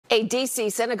A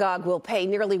D.C. synagogue will pay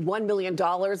nearly $1 million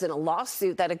in a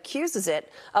lawsuit that accuses it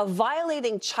of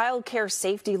violating childcare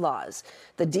safety laws.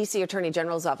 The D.C. Attorney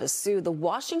General's office sued the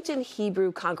Washington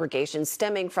Hebrew congregation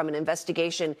stemming from an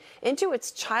investigation into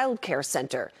its childcare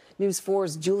center. News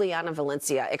 4's Juliana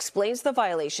Valencia explains the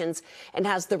violations and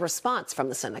has the response from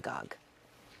the synagogue.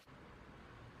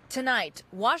 Tonight,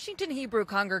 Washington Hebrew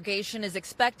congregation is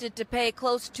expected to pay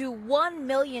close to $1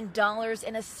 million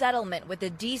in a settlement with the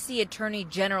D.C. Attorney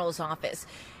General's office.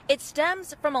 It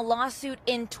stems from a lawsuit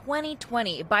in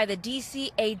 2020 by the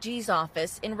D.C. AG's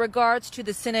office in regards to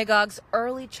the synagogue's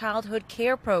early childhood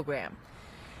care program.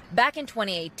 Back in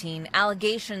 2018,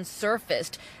 allegations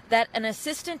surfaced that an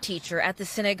assistant teacher at the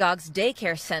synagogue's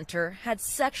daycare center had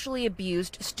sexually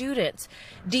abused students.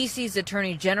 D.C.'s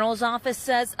Attorney General's office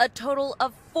says a total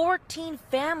of 14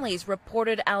 families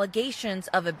reported allegations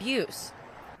of abuse.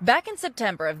 Back in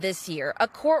September of this year, a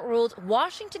court ruled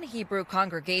Washington Hebrew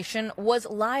congregation was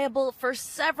liable for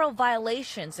several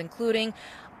violations, including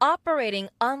operating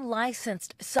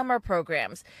unlicensed summer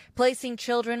programs, placing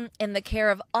children in the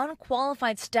care of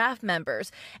unqualified staff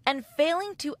members, and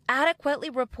failing to adequately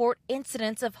report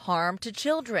incidents of harm to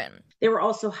children. They were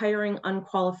also hiring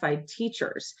unqualified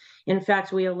teachers. In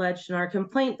fact, we alleged in our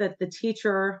complaint that the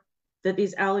teacher that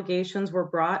these allegations were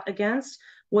brought against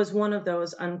was one of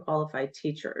those unqualified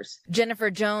teachers.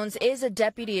 Jennifer Jones is a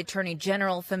deputy attorney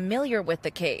general familiar with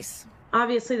the case.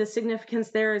 Obviously, the significance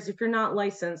there is if you're not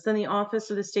licensed, then the Office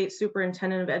of the State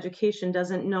Superintendent of Education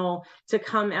doesn't know to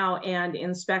come out and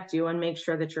inspect you and make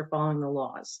sure that you're following the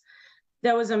laws.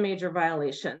 That was a major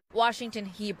violation. Washington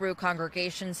Hebrew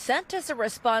congregation sent us a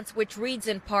response which reads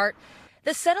in part,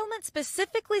 the settlement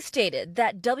specifically stated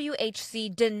that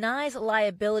WHC denies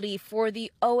liability for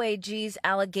the OAG's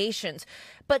allegations,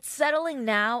 but settling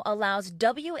now allows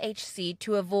WHC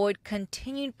to avoid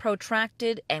continued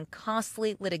protracted and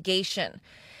costly litigation.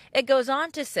 It goes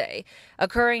on to say,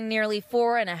 occurring nearly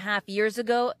 4.5 years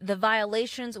ago, the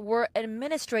violations were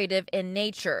administrative in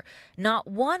nature. Not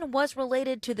one was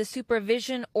related to the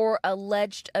supervision or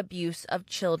alleged abuse of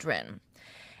children.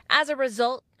 As a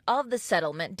result of the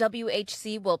settlement,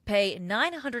 WHC will pay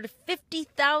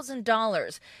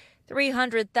 $950,000.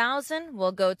 $300,000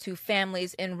 will go to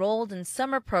families enrolled in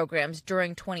summer programs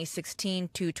during 2016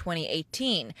 to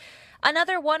 2018.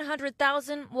 Another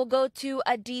 $100,000 will go to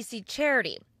a D.C.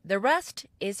 charity. The rest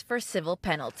is for civil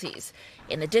penalties.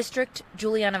 In the district,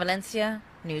 Juliana Valencia,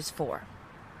 News 4.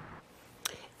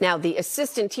 Now, the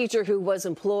assistant teacher who was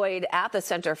employed at the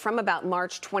center from about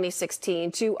March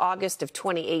 2016 to August of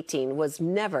 2018 was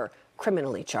never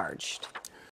criminally charged.